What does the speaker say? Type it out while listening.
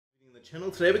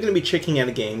Channel. Today we're going to be checking out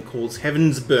a game called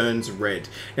Heavens Burns Red.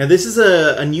 Now this is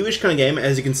a newish kind of game.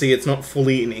 As you can see, it's not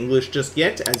fully in English just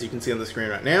yet, as you can see on the screen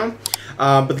right now.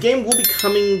 But the game will be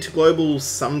coming to global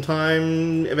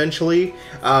sometime eventually.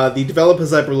 The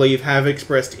developers, I believe, have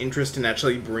expressed interest in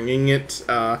actually bringing it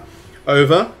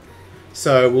over.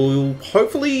 So we'll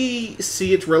hopefully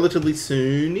see it relatively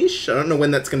soonish. I don't know when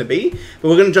that's going to be, but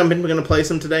we're going to jump in, we're going to play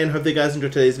some today, and hope you guys enjoy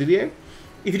today's video.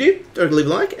 If you do, don't leave a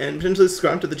like, and potentially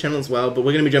subscribe to the channel as well, but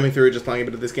we're going to be jumping through just playing a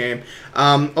bit of this game.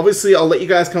 Obviously, I'll let you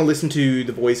guys kind of listen to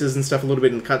the voices and stuff a little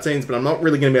bit in the cutscenes, but I'm not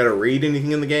really going to be able to read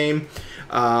anything in the game.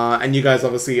 And you guys,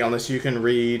 obviously, unless you can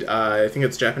read, I think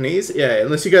it's Japanese. Yeah,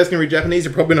 unless you guys can read Japanese,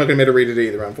 you're probably not going to be able to read it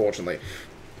either, unfortunately.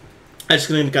 I'm just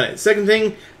going to kind of... Second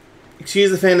thing, excuse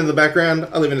the fan in the background.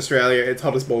 I live in Australia. It's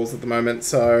hot as balls at the moment,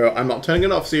 so I'm not turning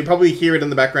it off, so you probably hear it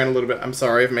in the background a little bit. I'm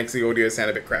sorry if it makes the audio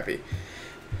sound a bit crappy.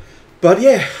 But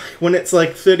yeah, when it's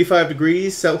like 35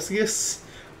 degrees Celsius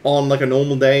on like a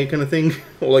normal day kind of thing,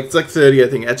 or like it's like 30, I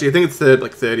think. Actually, I think it's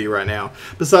like 30 right now.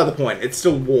 Beside the point, it's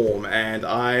still warm, and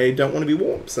I don't want to be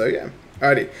warm, so yeah.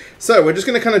 Alrighty, so we're just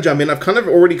going to kind of jump in. I've kind of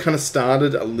already kind of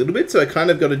started a little bit, so I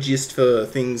kind of got a gist for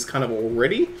things kind of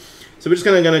already. So we're just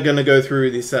going to go through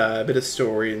this bit of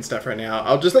story and stuff right now.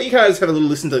 I'll just let you guys have a little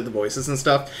listen to the voices and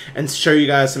stuff and show you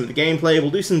guys some of the gameplay. We'll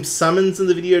do some summons in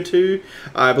the video too.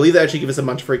 I believe they actually give us a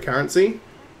bunch of free currency.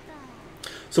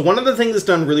 So one of the things that's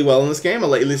done really well in this game, I'll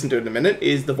let you listen to it in a minute,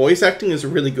 is the voice acting is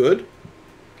really good.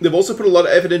 They've also put a lot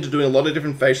of effort into doing a lot of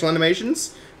different facial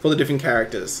animations for the different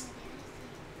characters.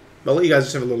 I'll let you guys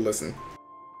just have a little listen.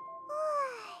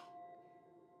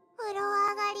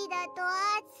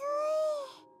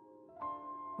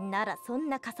 ならそん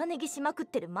な重ね着しまくっ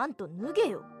てるマント脱げ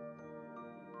よ。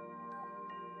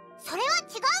それは違う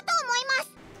と思いま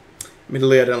す。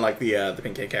 Admittedly, I don't like the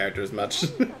pink hair character as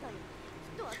much.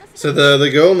 So the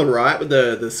girl on the right with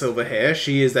the silver hair,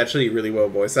 she is actually really well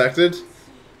voice acted.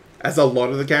 As a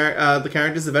lot of the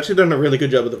characters have actually done a really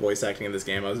good job of the voice acting in this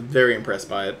game. I was very impressed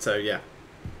by it. So yeah.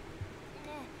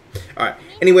 All right.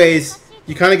 Anyways.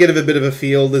 You kind of get a bit of a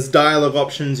feel. There's dialogue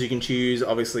options you can choose,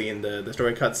 obviously, in the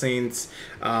story cutscenes,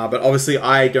 but obviously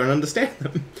I don't understand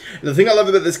them. And the thing I love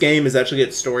about this game is actually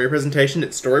its story presentation.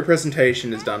 Its story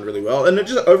presentation is done really well, and the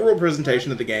just overall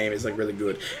presentation of the game is like really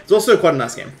good. It's also quite a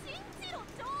nice game.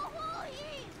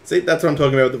 See, that's what I'm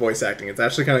talking about with the voice acting. It's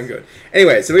actually kind of good.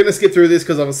 Anyway, so we're going to skip through this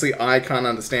because obviously I can't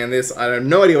understand this. I have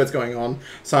no idea what's going on,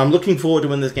 so I'm looking forward to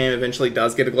when this game eventually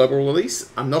does get a global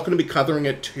release. I'm not going to be covering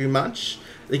it too much,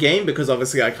 the game, because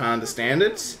obviously I can't understand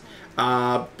it,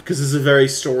 because this is a very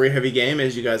story-heavy game,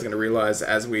 as you guys are going to realize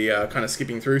as we are kind of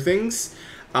skipping through things.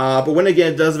 But when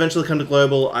again it does eventually come to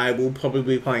global, I will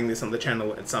probably be playing this on the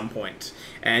channel at some point,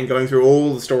 and going through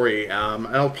all the story, and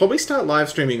I'll probably start live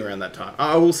streaming around that time.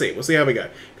 We'll see how we go,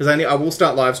 because I will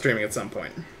start live streaming at some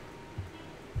point.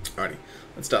 Alrighty,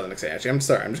 let's start the next day. Actually, I'm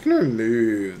sorry, I'm just going to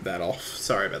remove that off.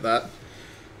 Sorry about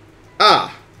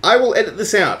that. I will edit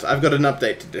this out. I've got an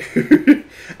update to do.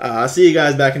 I'll see you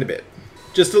guys back in a bit.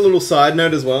 Just a little side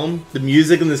note as well. The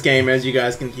music in this game, as you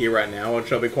guys can hear right now,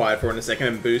 which I'll be quiet for in a second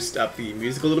and boost up the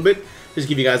music a little bit. Just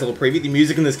give you guys a little preview. The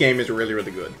music in this game is really,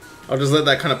 really good. I'll just let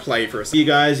that kind of play for a second. You're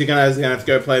going to have to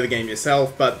go play the game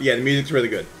yourself, but yeah, the music's really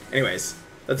good. Anyways,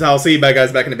 that's how I'll see you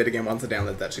guys back in a bit again once the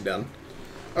download's actually done.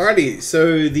 Alrighty,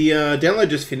 so the download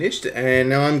just finished, and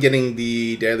now I'm getting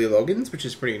the daily logins, which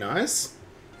is pretty nice.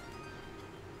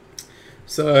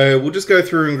 So we'll just go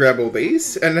through and grab all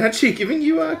these, and actually giving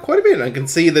you quite a bit. I can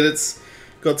see that it's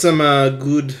got some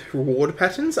good reward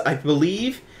patterns. I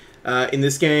believe in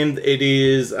this game it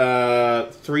is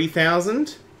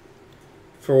 3,000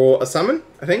 for a summon.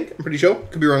 I think, I'm pretty sure.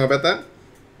 Could be wrong about that.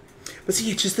 But see,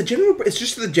 it's just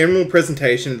the general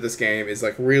presentation of this game is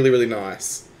like really, really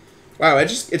nice. Wow,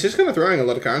 it's just kind of throwing a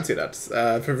lot of currency at us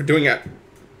for doing it.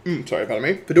 Sorry, pardon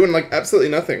me, for doing like absolutely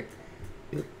nothing.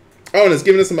 Oh, and it's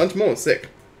giving us a bunch more. Sick.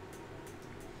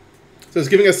 So it's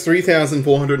giving us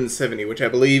 3,470, which I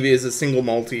believe is a single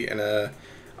multi and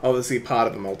obviously part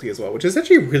of a multi as well, which is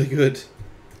actually really good.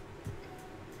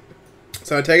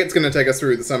 So I take it's going to take us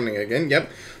through the summoning again. Yep.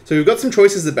 So we've got some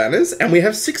choices of banners, and we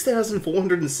have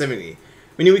 6,470.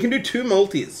 Meaning we can do 2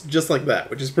 multis just like that,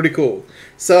 which is pretty cool.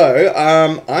 So,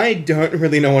 I don't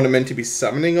really know what I'm meant to be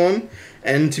summoning on.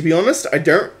 And to be honest, I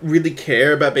don't really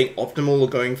care about being optimal or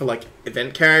going for like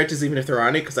event characters, even if there are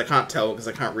any, because I can't tell because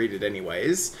I can't read it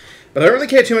anyways. But I don't really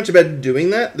care too much about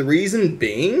doing that. The reason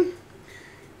being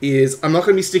is I'm not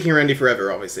going to be sticking around here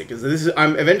forever, obviously, because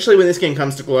eventually when this game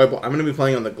comes to global, I'm going to be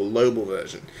playing on the global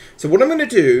version. So what I'm going to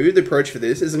do, the approach for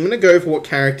this, is I'm going to go for what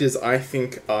characters I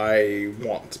think I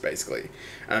want, basically.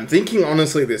 And I'm thinking,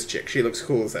 honestly, this chick. She looks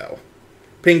cool as hell.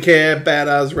 Pink hair,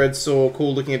 badass, red sword,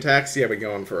 cool looking attacks. Yeah, we're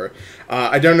going for it.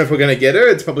 I don't know if we're going to get her.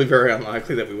 It's probably very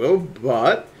unlikely that we will,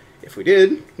 but if we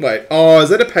did... Wait, oh, is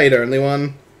that a paid only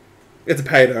one? It's a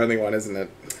paid only one, isn't it?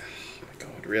 Oh my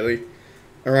god, really?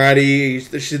 Alrighty,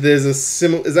 there's a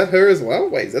similar... Is that her as well?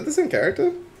 Wait, is that the same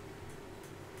character?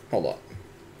 Hold on.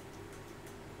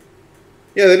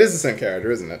 Yeah, that is the same character,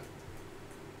 isn't it?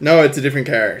 No, it's a different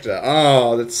character.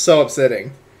 Oh, that's so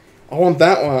upsetting. I want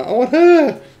that one. I want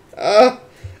her.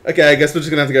 Okay, I guess we're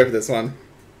just gonna have to go for this one.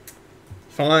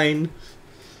 Fine.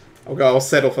 I'll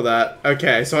settle for that.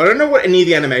 Okay, so I don't know what any of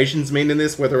the animations mean in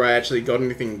this, whether I actually got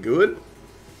anything good.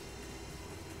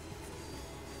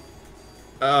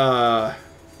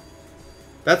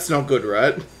 That's not good,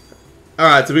 right?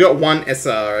 Alright, so we got one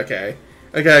SR, okay.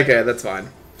 Okay, that's fine.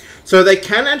 So they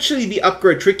can actually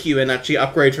trick you and actually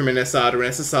upgrade from an SR to an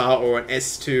SSR or an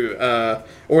S to,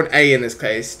 or an A in this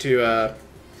case, to,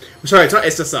 sorry, it's not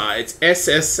SSR, it's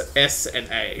SSS and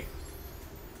A.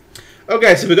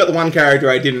 Okay, so we got the one character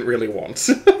I didn't really want.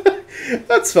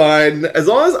 That's fine.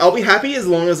 I'll be happy as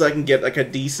long as I can get like a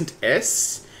decent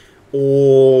S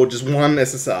or just one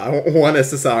SSR. One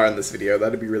SSR in this video,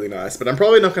 that'd be really nice. But I'm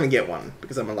probably not going to get one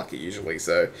because I'm unlucky usually,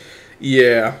 so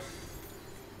yeah.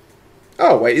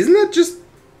 Oh, wait, isn't that just...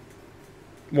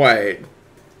 Wait.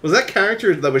 Was that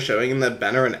character that was showing in that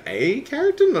banner an A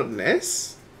character, not an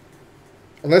S?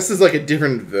 Unless there's like a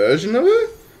different version of it?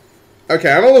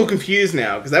 Okay, I'm a little confused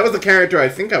now, because that was the character I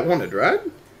think I wanted, right?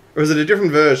 Or is it a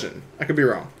different version? I could be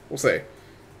wrong. We'll see.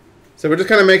 So we'll just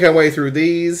kind of make our way through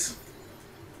these.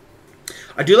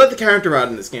 I do like the character art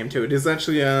in this game too. It is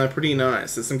actually pretty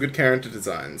nice. There's some good character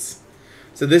designs.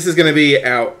 So this is going to be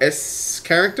our S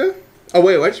character. Oh,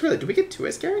 wait, I just realized, did we get two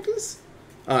S characters?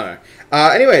 I don't know.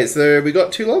 Anyways, so we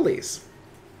got two lollies.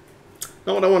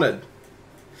 Not what I wanted.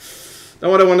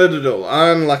 Not what I wanted at all.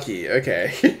 Unlucky.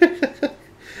 Okay.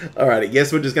 Alrighty,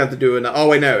 guess we're just going to have to do an... Oh,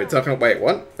 wait, no, it's not going to... Wait,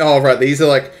 what? Oh, right, these are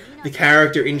like the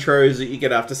character intros that you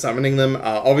get after summoning them.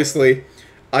 Obviously,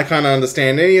 I can't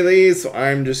understand any of these, so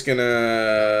I'm just going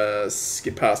to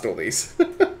skip past all these.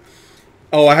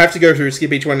 Oh, I have to go through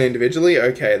skip each one individually?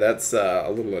 Okay, that's a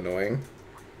little annoying.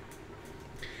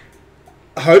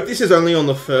 I hope this is only on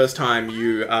the first time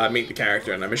you meet the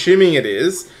character, and I'm assuming it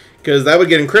is, because that would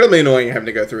get incredibly annoying having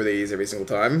to go through these every single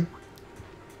time.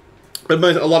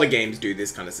 But a lot of games do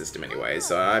this kind of system anyway,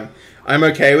 so I'm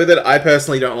okay with it. I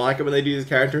personally don't like it when they do these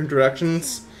character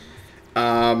introductions.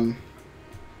 Yeah,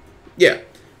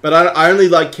 but I only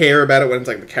care about it when it's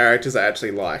like the characters I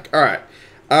actually like. All right.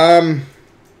 Am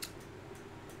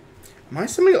I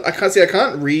summoning? I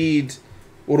can't read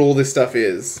what all this stuff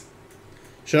is.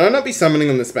 Should I not be summoning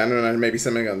on this banner and I may be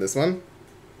summoning on this one?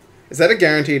 Is that a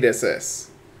guaranteed SS?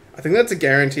 I think that's a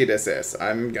guaranteed SS.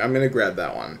 I'm gonna grab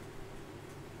that one.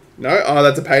 No? Oh,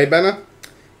 that's a paid banner?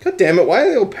 God damn it, why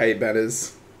are they all paid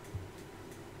banners?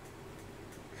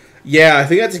 Yeah, I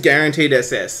think that's a guaranteed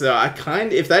SS. So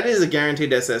if that is a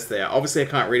guaranteed SS there, obviously I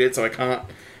can't read it, so I can't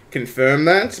confirm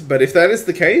that. But if that is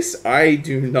the case, I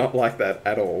do not like that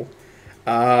at all.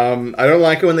 I don't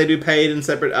like it when they do paid and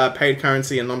separate paid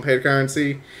currency and non-paid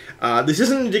currency. This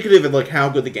isn't indicative of like how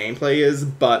good the gameplay is,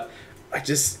 but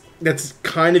that's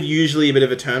kind of usually a bit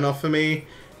of a turn-off for me,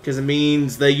 because it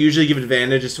means they usually give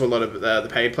advantages to a lot of the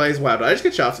paid players. Wow, did I just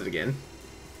get shafted again?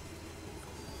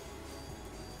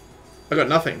 I got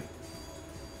nothing.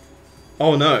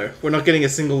 Oh no, we're not getting a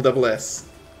single double S.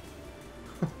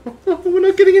 We're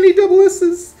not getting any double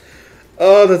S's.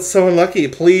 Oh, that's so unlucky.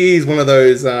 Please, one of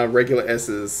those regular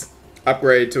S's.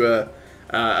 Upgrade to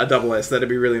a double S. That'd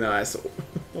be really nice.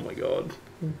 Oh my god.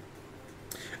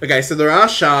 Okay, so there are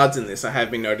shards in this. I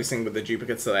have been noticing with the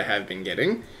duplicates that I have been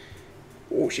getting.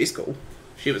 Oh, she's cool.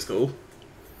 She was cool.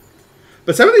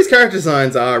 But some of these character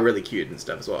designs are really cute and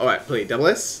stuff as well. Alright, please, double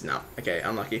S? No. Okay,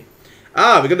 unlucky.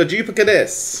 Ah, we got a duplicate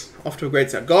S. Off to a great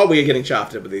start. God, we are getting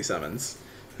shafted with these summons.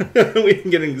 We're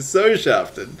getting so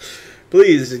shafted.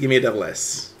 Please, just give me a double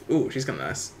S. Ooh, she's kind of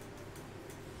nice.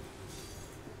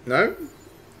 No?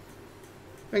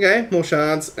 Okay, more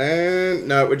shards. And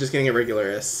no, we're just getting a regular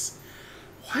S.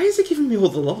 Why is it giving me all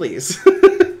the lollies?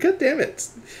 God damn it.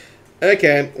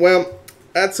 Okay, well,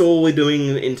 that's all we're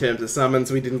doing in terms of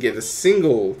summons. We didn't get a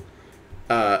single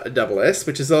double S,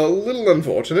 which is a little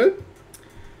unfortunate.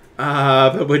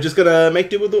 But we're just gonna make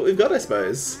do with what we've got, I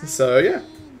suppose. So, yeah.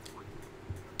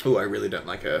 Ooh, I really don't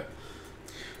like her.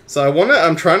 So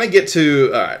I'm trying to get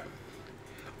to... Alright.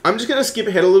 I'm just going to skip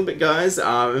ahead a little bit, guys.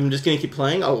 I'm just going to keep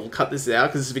playing. I'll cut this out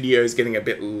because this video is getting a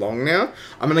bit long now.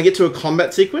 I'm going to get to a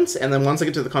combat sequence, and then once I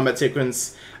get to the combat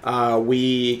sequence,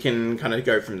 we can kind of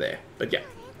go from there. But yeah,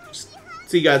 just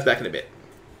see you guys back in a bit.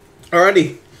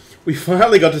 Alrighty. We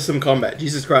finally got to some combat.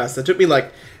 Jesus Christ, that took me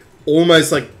like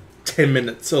almost like 10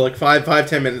 minutes. So like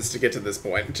 10 minutes to get to this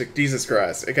point. Jesus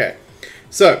Christ. Okay.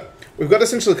 So, we've got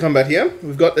essentially combat here.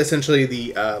 We've got essentially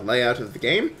the layout of the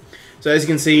game. So as you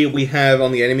can see, we have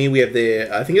on the enemy, we have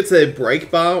their, I think it's their break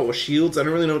bar or shields, I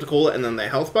don't really know what to call it, and then their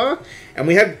health bar. And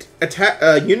we have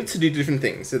units to do different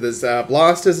things. So there's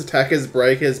blasters, attackers,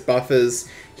 breakers, buffers,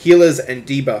 healers, and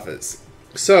debuffers.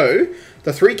 So,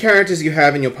 the 3 characters you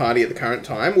have in your party at the current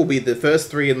time will be the first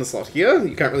 3 in the slot here.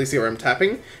 You can't really see where I'm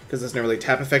tapping, because there's no really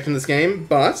tap effect in this game,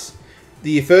 but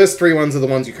the first 3 ones are the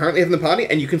ones you currently have in the party,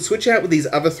 and you can switch out with these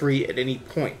other 3 at any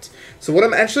point. So what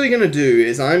I'm actually going to do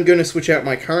is I'm going to switch out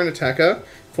my current attacker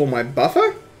for my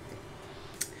buffer,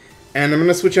 and I'm going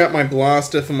to switch out my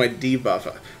blaster for my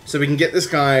debuffer, so we can get this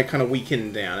guy kind of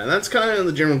weakened down. And that's kind of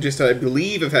the general gist, I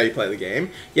believe, of how you play the game.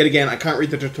 Yet again, I can't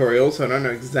read the tutorial, so I don't know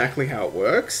exactly how it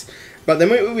works. But then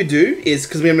what we would do is,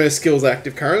 because we have no skills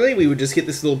active currently, we would just hit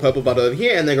this little purple button over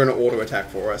here, and they're going to auto-attack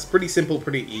for us. Pretty simple,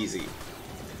 pretty easy.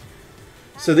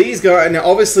 So these guys, now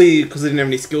obviously, because they didn't have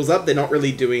any skills up, they're not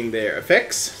really doing their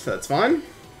effects, so that's fine.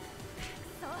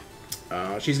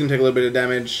 She's going to take a little bit of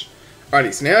damage.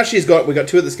 Alrighty, so now we got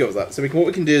 2 of the skills up. So what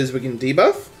we can do is we can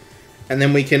debuff, and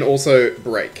then we can also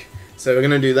break. So we're going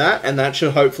to do that, and that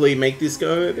should hopefully make this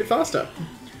go a bit faster.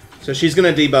 So she's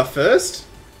going to debuff first,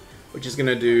 which is going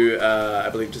to do,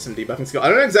 I believe, just some debuffing skill. I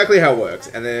don't know exactly how it works.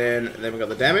 And then we've got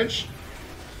the damage.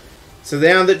 So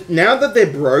now that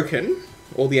they're broken,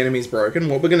 or the enemy's broken,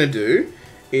 what we're going to do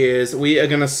is we are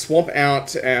going to swap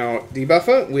out our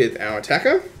debuffer with our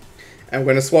attacker, and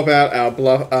we're going to swap out our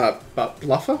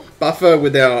buffer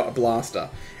with our blaster,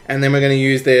 and then we're going to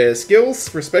use their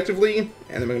skills respectively,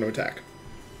 and then we're going to attack.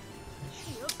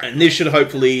 And this should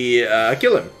hopefully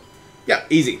kill him. Yeah,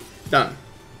 easy. Done.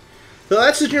 So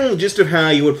that's the general gist of how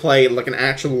you would play like an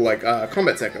actual like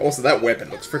combat sector. Also, that weapon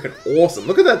looks freaking awesome.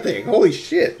 Look at that thing. Holy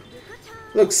shit.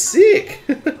 Looks sick.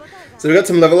 So we got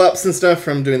some level ups and stuff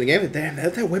from doing the game. But damn,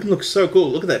 that weapon looks so cool.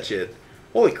 Look at that shit.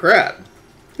 Holy crap.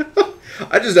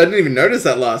 I didn't even notice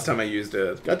that last time I used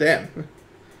it. God damn.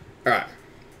 Alright.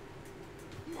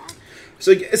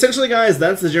 So essentially, guys,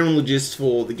 that's the general gist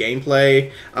for the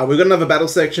gameplay. We've got another battle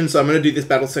section, so I'm going to do this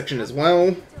battle section as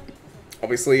well.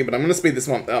 Obviously, but I'm going to speed this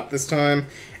one up this time.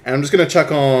 And I'm just going to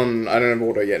chuck on... I don't have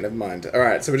auto yet, never mind.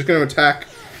 Alright, so we're just going to attack.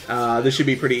 This should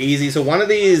be pretty easy. So one of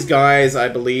these guys, I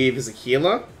believe, is a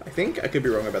healer. I think. I could be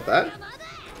wrong about that.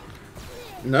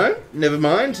 No? Never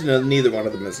mind. No, neither one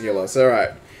of them is a healer. So,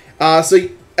 alright. So,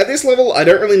 at this level, I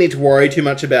don't really need to worry too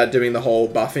much about doing the whole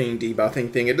buffing,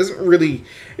 debuffing thing. It doesn't really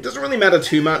matter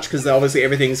too much, because obviously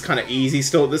everything's kind of easy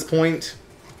still at this point.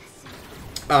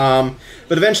 But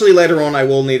eventually later on I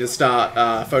will need to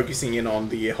start focusing in on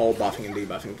the whole buffing and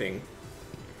debuffing thing.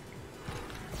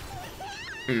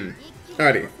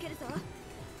 Alrighty.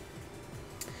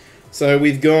 So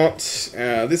we've got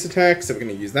this attack, so we're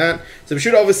going to use that. So we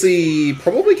should obviously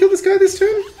probably kill this guy this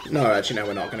turn? No, actually no,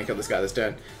 we're not going to kill this guy this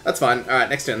turn. That's fine. Alright,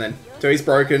 next turn then. So he's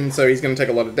broken, so he's going to take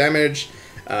a lot of damage.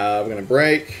 We're going to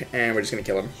break, and we're just going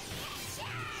to kill him.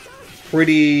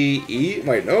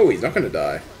 Wait, no, he's not going to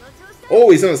die. Oh,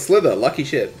 he's on a slither. Lucky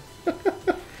shit.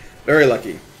 Very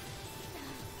lucky.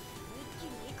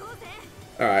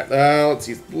 Alright, let's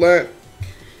use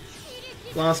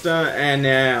blaster, and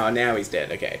now he's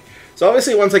dead. Okay. So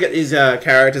obviously once I get these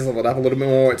characters leveled up a little bit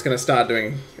more, they're going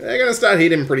to start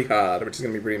hitting pretty hard, which is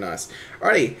going to be pretty nice.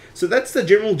 Alrighty, so that's the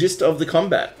general gist of the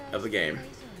combat of the game.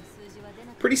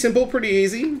 Pretty simple, pretty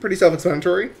easy, pretty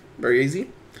self-explanatory, very easy.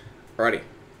 Alrighty.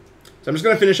 So I'm just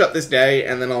going to finish up this day,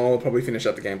 and then I'll probably finish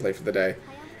up the gameplay for the day.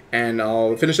 And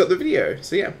I'll finish up the video.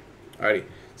 So yeah. Alrighty.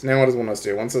 So now what does it want us to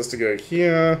do? It wants us to go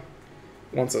here.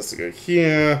 Wants us to go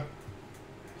here.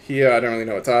 Here, I don't really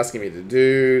know what it's asking me to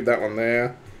do. That one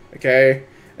there. Okay.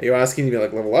 Are you asking me to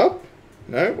like level up?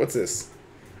 No? What's this?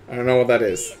 I don't know what that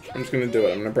is. I'm just going to do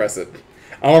it. I'm going to press it.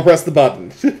 I'm going to press the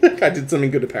button. I did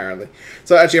something good apparently.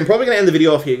 So actually, I'm probably going to end the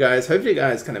video off here, guys. Hopefully you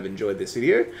guys kind of enjoyed this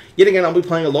video. Yet again, I'll be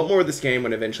playing a lot more of this game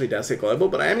when it eventually does hit global,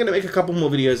 but I am going to make a couple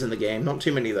more videos in the game. Not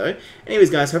too many, though.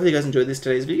 Anyways, guys, hopefully you guys enjoyed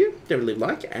today's video. Don't leave a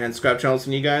like and subscribe to the channel for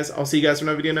new guys. I'll see you guys for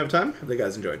another video another time. Hopefully you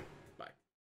guys enjoyed.